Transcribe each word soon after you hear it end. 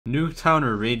Nuketown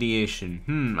or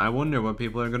Radiation? I wonder what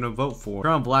people are gonna vote for. We're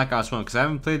on Black Ops 1 because I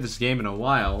haven't played this game in a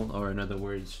while, or in other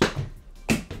words,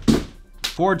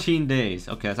 14 days.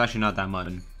 Okay, that's actually not that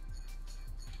much.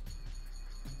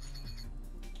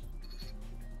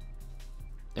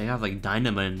 They have like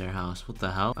dynamite in their house. What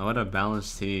the hell? Oh, what a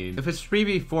balanced team. If it's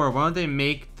 3v4, why don't they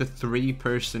make the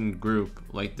 3-person group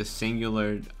like the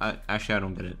singular? Actually, I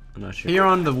don't get it. I'm not sure. Here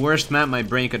on the worst map my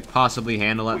brain could possibly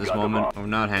handle at this moment, or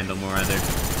not handle more either.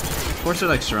 Of course they're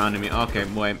like surrounding me. Okay,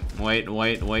 wait. Let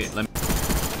me.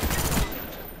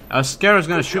 I was scared I was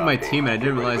gonna shoot my team, and I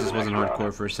didn't realize this wasn't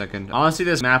hardcore for a second. Honestly,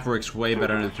 this map works way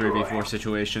better in a 3v4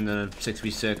 situation than a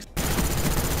 6v6.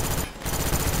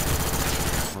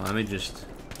 Well, let me just.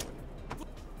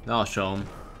 I'll show him.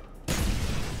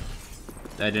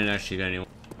 I didn't actually get anyone.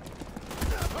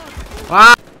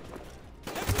 Ah!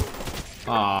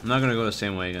 Aw, I'm not gonna go the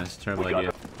same way, guys. Terrible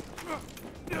idea.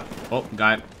 Oh,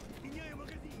 guy.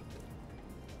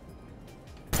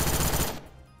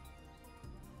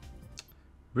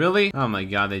 Really? Oh my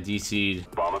god, they DC'd.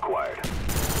 Bomb acquired.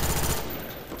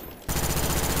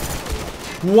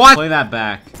 What? Play that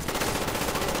back.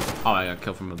 Oh, I got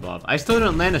killed from above. I still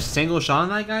didn't land a single shot on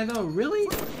that guy, though? Really?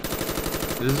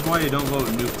 This is why you don't vote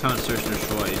Nuketown Search and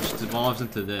Destroy. It just evolves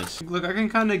into this. Look, I can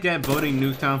kind of get voting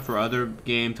Nuketown for other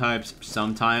game types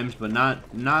sometimes, but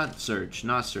not Search.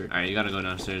 Not Search. Alright, you gotta go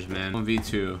downstairs, man.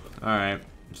 1v2. Alright.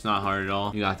 It's not hard at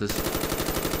all. You got this.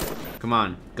 Come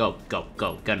on. Go.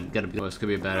 Get him. Oh, this could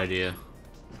be a bad idea.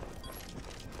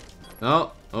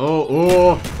 Oh.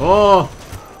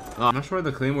 I'm not sure why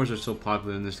the Claymores are so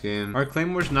popular in this game. Are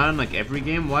Claymores not in like every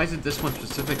game? Why is it this one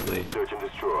specifically? Search and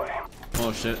destroy.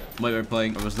 Oh shit. Wait, we're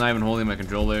playing. I was not even holding my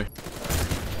controller.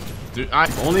 Dude,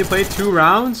 I only played 2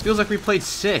 rounds? Feels like we played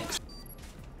 6. We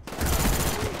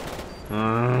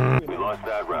lost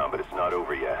that round, but it's not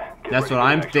over yet. That's what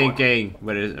I'm thinking.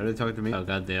 Wait, are they talking to me? Oh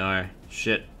god, they are.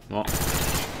 Shit. Well.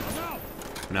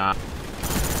 Nah.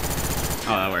 Oh,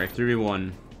 that worked.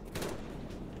 3v1.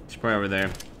 It's probably over there.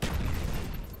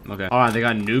 Okay. Oh, they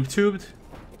got noob tubed?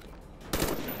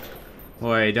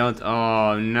 Wait, don't.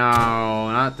 Oh, no.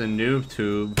 Not the noob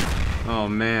tube. Oh,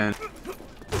 man.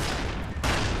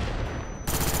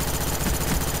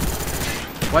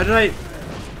 Why did I.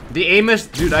 The aim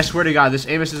assist. Dude, I swear to god, this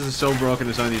aim assist is so broken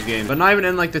in some of these games. But not even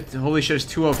in like the holy shit, it's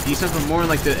too OP sense, but more in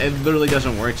like the it literally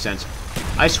doesn't work sense.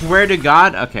 I swear to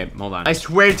god. Okay, hold on. I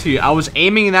swear to you, I was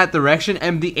aiming in that direction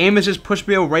and the aim assist pushed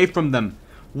me away from them.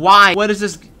 Why? What is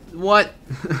this? What?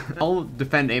 I'll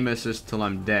defend aim assist till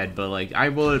I'm dead, but like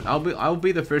I'll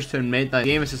be the first to admit that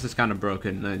the aim assist is kind of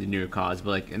broken in the newer CODs, but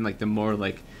like in like the more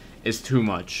like it's too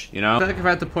much, you know? I feel like if I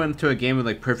had to point to a game with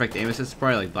like perfect aim assist, it's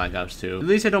probably like Black Ops 2. At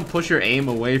least I don't push your aim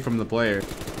away from the player.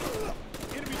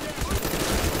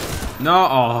 No,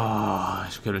 oh,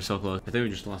 this could have so close. I think we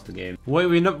just lost the game. Wait,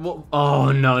 we know.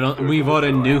 Oh no, don't, we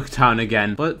voted Nuketown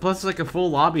again. But plus it's like a full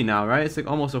lobby now, right? It's like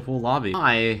almost a full lobby.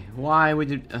 Why? Why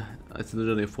would you? It's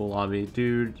literally a full lobby,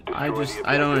 dude. I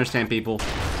don't understand people.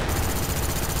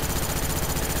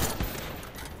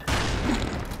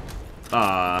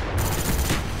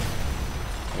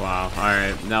 Wow,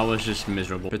 alright, that was just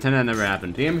miserable. Pretend that never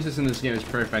happened. The aim assist in this game is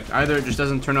perfect. Either it just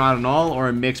doesn't turn out at all, or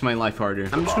it makes my life harder.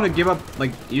 I'm just gonna give up,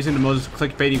 like, using the most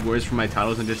clickbaity words for my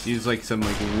titles and just use, like, some,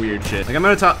 like, weird shit. Like, I'm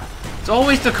gonna talk. It's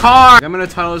always the car! I'm gonna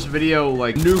title this video,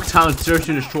 like, Nuketown Search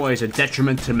and Destroy is a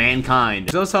detriment to mankind.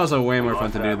 Those titles are way more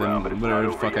fun to do than whatever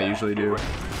the fuck I usually do.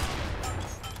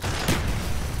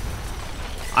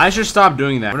 I should stop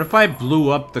doing that. What if I blew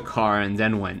up the car and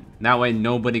then went? That way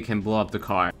nobody can blow up the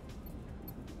car.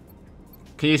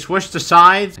 Can you switch the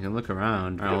sides? I can look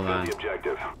around. Alright, hold on.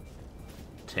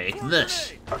 Take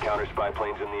this. Our counter spy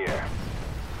planes in the air.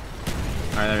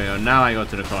 Alright, there we go. Now I go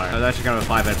to the car. That was actually kind of a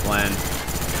 5-head plan.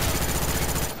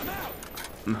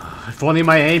 If only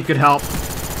my aim could help.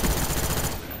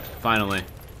 Finally.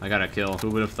 I got a kill.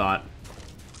 Who would have thought?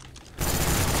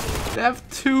 They have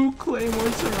 2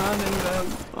 claymores surrounding them.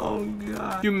 Oh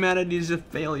god. Humanity is a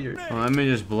failure. Well, let me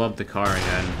just blow up the car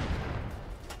again.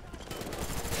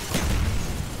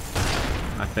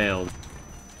 I failed.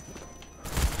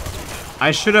 I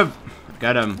should have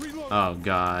got him. Oh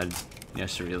god.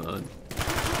 Yes, reload.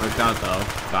 Worked out though.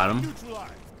 Got him.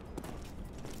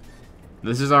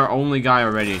 This is our only guy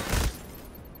already.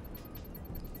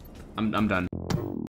 I'm done.